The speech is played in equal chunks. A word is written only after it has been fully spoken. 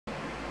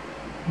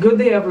Good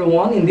day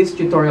everyone. In this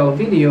tutorial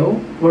video,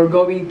 we're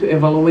going to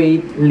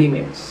evaluate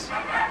limits.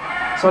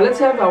 So let's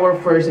have our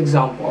first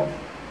example.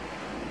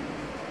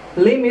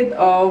 Limit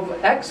of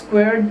x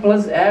squared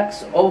plus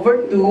x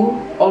over 2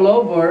 all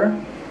over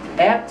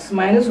x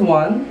minus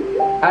 1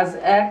 as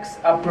x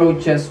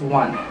approaches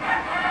 1.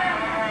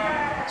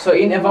 So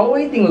in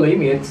evaluating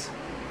limits,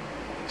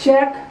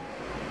 check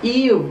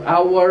if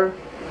our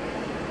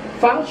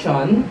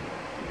function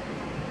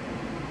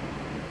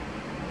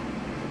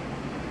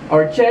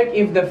or check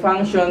if the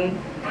function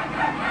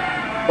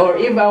or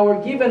if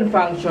our given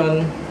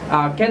function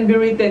can be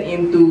written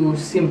into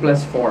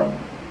simplest form.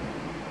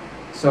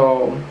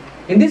 So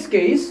in this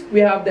case, we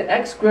have the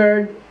x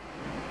squared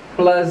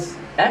plus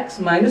x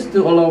minus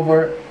 2 all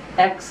over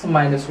x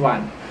minus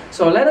 1.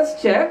 So let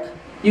us check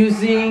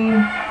using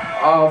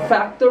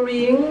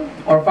factoring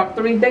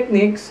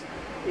techniques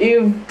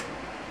if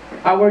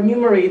our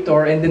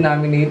numerator and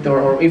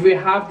denominator, or if we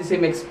have the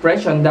same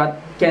expression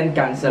that can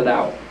cancel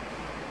out.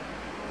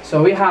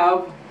 So we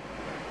have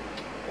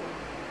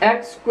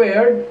x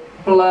squared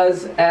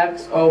plus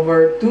x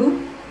over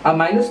 2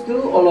 minus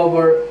 2 all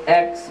over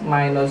x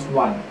minus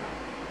 1.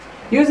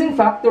 Using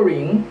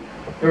factoring,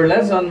 your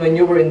lesson when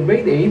you were in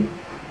grade 8,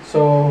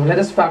 so let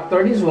us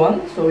factor this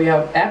one. So we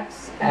have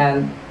x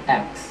and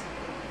x.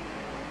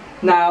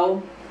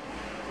 Now,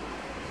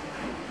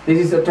 this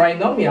is a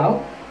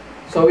trinomial,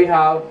 so we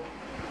have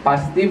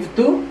positive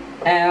 2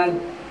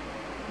 and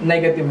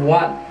negative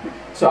 1.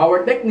 So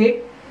our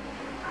technique,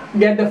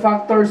 get the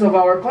factors of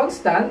our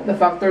constant,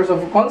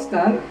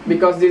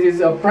 because this is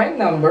a prime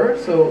number,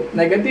 so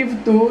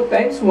negative 2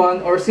 times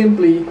 1, or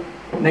simply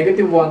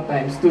negative 1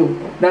 times 2.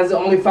 That's the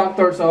only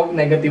factors of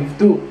negative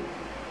 2.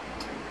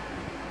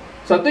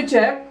 So to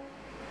check,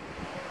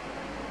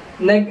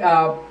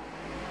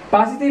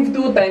 positive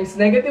 2 times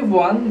negative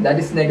 1, that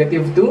is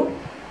negative 2.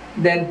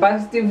 Then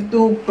positive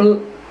 2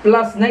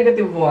 plus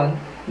negative 1,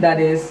 that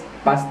is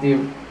positive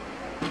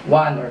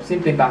 1, or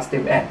simply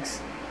positive x.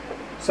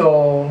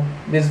 So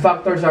these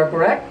factors are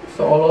correct,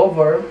 so all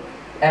over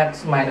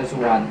x minus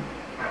 1.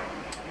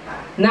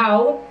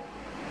 Now,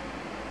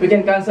 we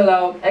can cancel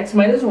out x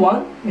minus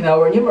 1 in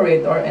our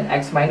numerator and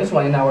x minus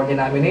 1 in our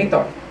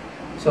denominator.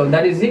 So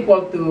that is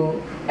equal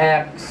to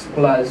x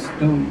plus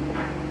 2.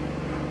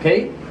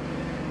 Okay?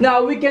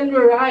 Now, we can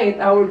rewrite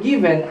our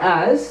given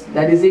as,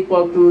 that is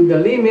equal to the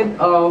limit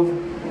of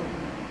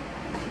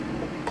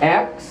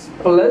x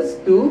plus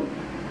 2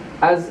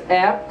 as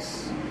x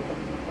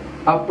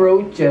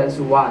approaches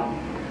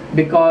 1,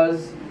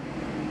 because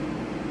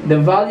the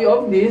value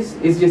of this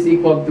is just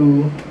equal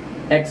to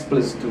x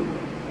plus 2.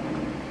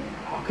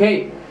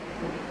 Okay,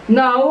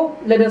 now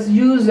let us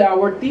use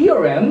our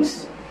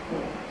theorems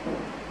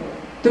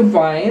to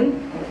find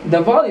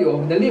the value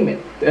of the limit,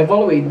 to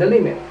evaluate the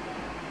limit.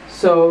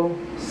 So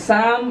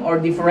sum or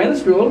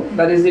difference rule,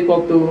 that is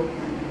equal to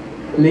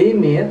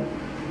limit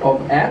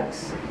of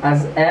x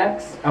as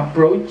x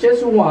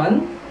approaches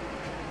 1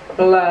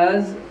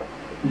 plus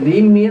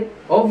limit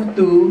of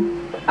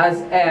 2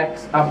 as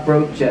x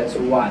approaches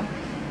 1.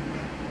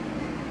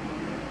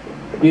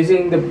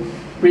 Using the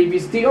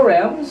previous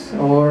theorems,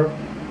 or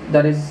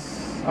that is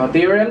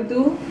theorem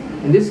 2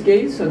 in this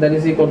case, so that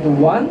is equal to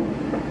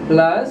 1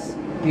 plus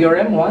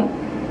theorem 1,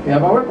 we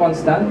have our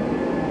constant,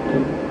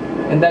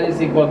 and that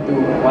is equal to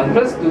 1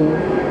 plus 2,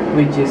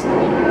 which is 3.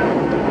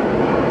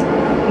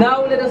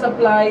 Now let us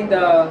apply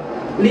the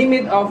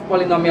limit of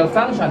polynomial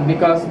function,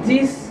 because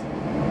this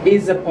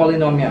is a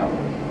polynomial.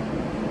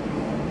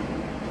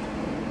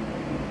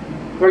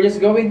 We're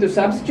just going to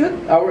substitute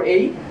our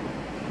a.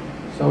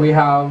 So we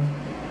have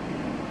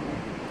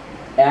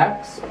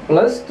x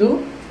plus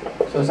 2.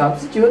 So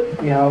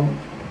substitute, we have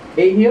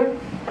a here,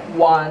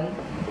 1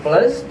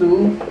 plus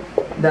 2,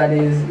 that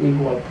is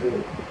equal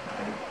to.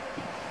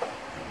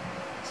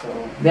 So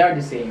they are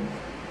the same.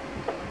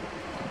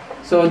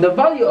 So the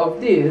value of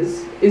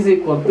this is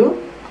equal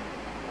to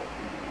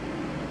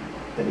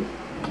 3.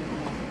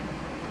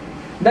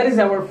 That is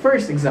our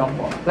first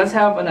example. Let's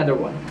have another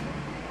one.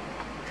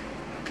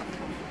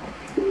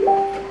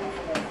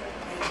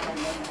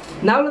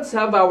 Now let's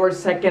have our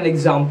second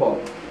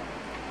example.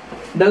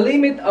 The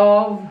limit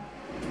of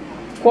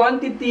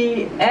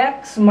quantity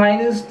x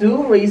minus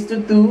 2 raised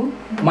to 2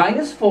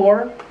 minus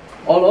 4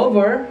 all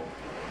over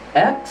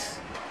x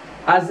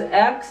as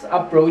x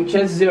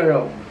approaches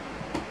 0.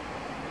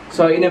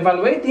 So in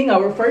evaluating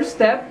our first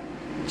step,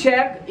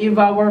 check if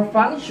our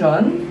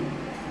function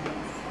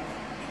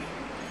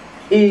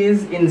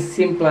is in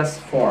simplest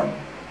form.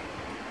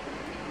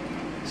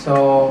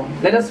 So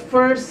let us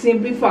first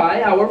simplify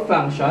our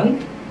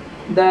function,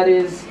 that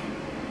is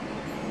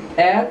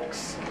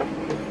x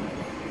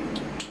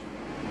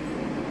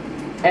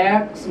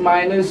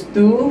minus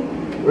 2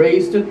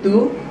 raised to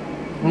 2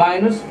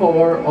 minus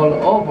 4 all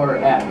over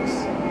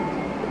x.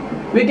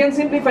 We can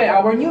simplify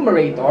our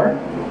numerator.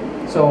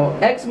 So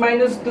x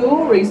minus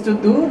 2 raised to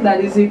 2,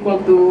 that is equal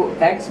to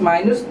x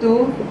minus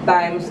 2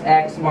 times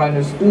x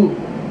minus 2.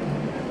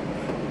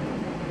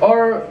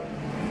 Or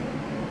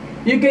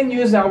you can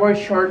use our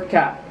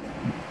shortcut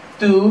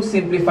to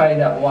simplify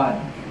that one.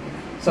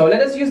 So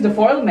let us use the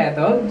FOIL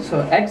method.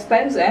 So x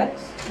times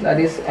x, that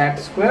is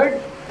x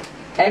squared.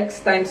 X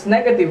times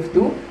negative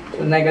 2,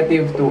 so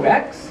negative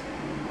 2x.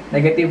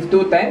 Negative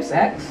 2 times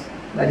x,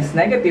 that is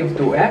negative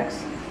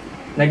 2x.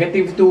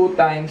 Negative 2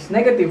 times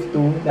negative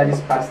 2, that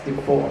is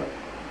positive 4.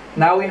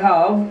 Now we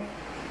have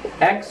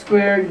x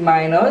squared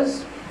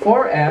minus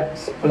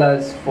 4x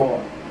plus 4.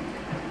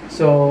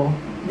 So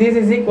this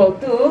is equal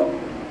to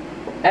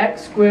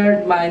x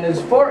squared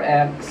minus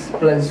 4x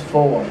plus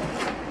 4.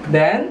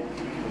 Then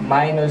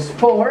minus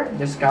 4,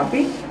 just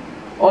copy,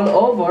 all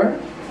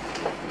over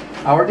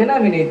our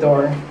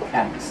denominator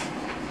x.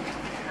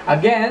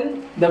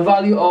 Again, the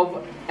value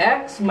of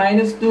x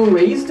minus 2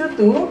 raised to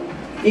 2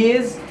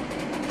 is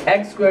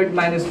x squared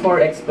minus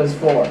 4x plus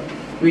 4.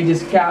 We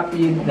just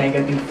copied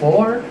negative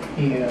 4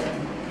 here.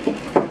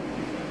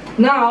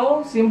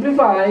 Now,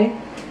 simplify.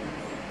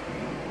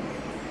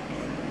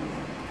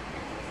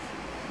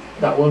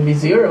 That will be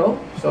 0.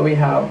 So we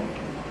have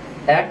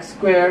x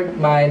squared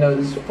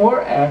minus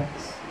 4x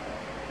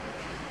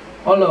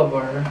all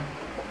over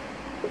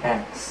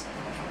x.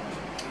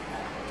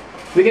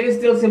 We can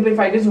still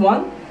simplify this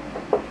one.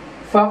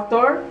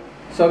 Factor.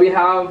 So we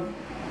have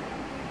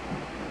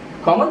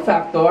common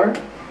factor.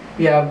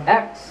 We have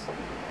x.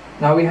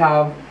 Now we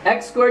have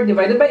x squared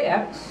divided by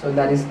x. So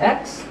that is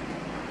x.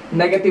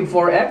 Negative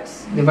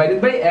 4x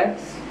divided by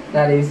x.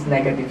 That is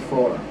negative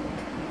 4.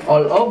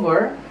 All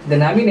over,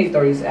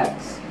 denominator is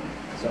x.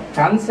 So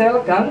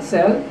cancel,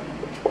 cancel.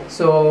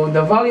 So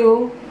the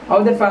value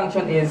of the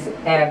function is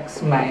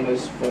x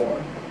minus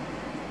 4.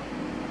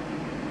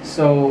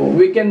 So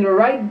we can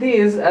write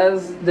this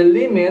as the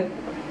limit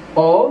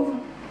of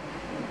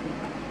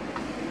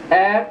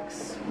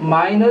x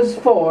minus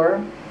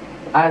 4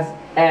 as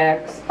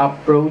x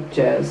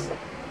approaches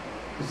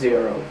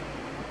 0.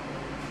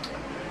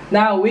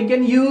 Now we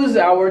can use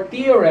our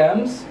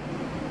theorems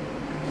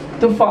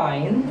to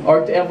find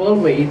or to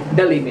evaluate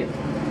the limit.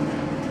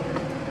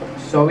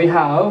 So we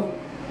have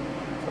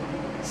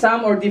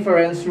sum or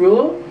difference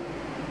rule,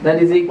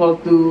 that is equal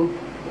to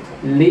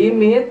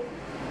limit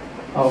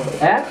of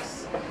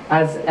x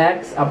as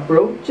x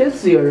approaches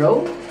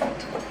 0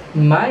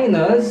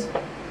 minus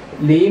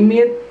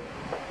limit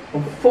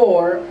of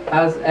 4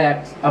 as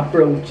x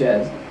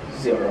approaches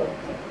 0.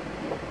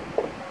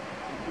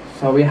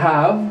 So we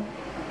have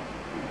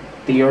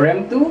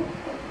theorem 2,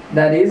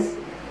 that is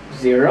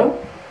 0,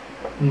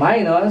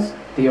 minus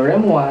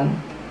theorem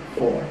 1,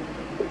 4.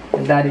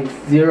 And that is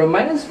 0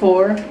 minus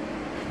 4,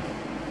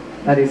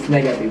 that is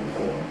negative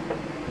 4.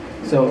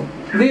 So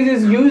this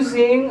is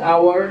using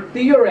our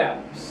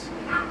theorems.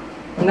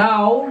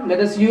 Now let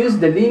us use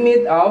the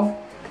limit of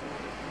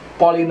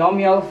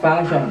polynomial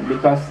function,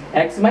 because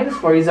x minus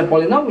 4 is a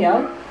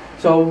polynomial.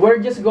 So we're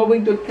just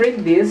going to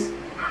treat this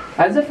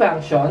as a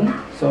function.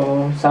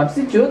 So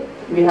substitute,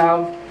 we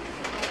have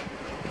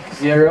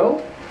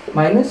 0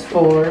 minus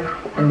 4,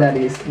 and that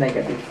is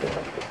negative 4,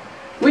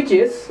 which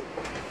is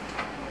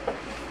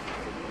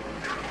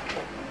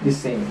the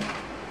same.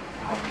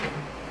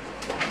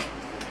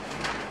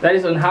 That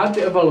is on how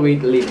to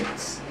evaluate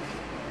limits.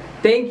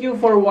 Thank you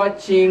for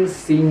watching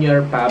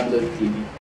Senior Pablo TV.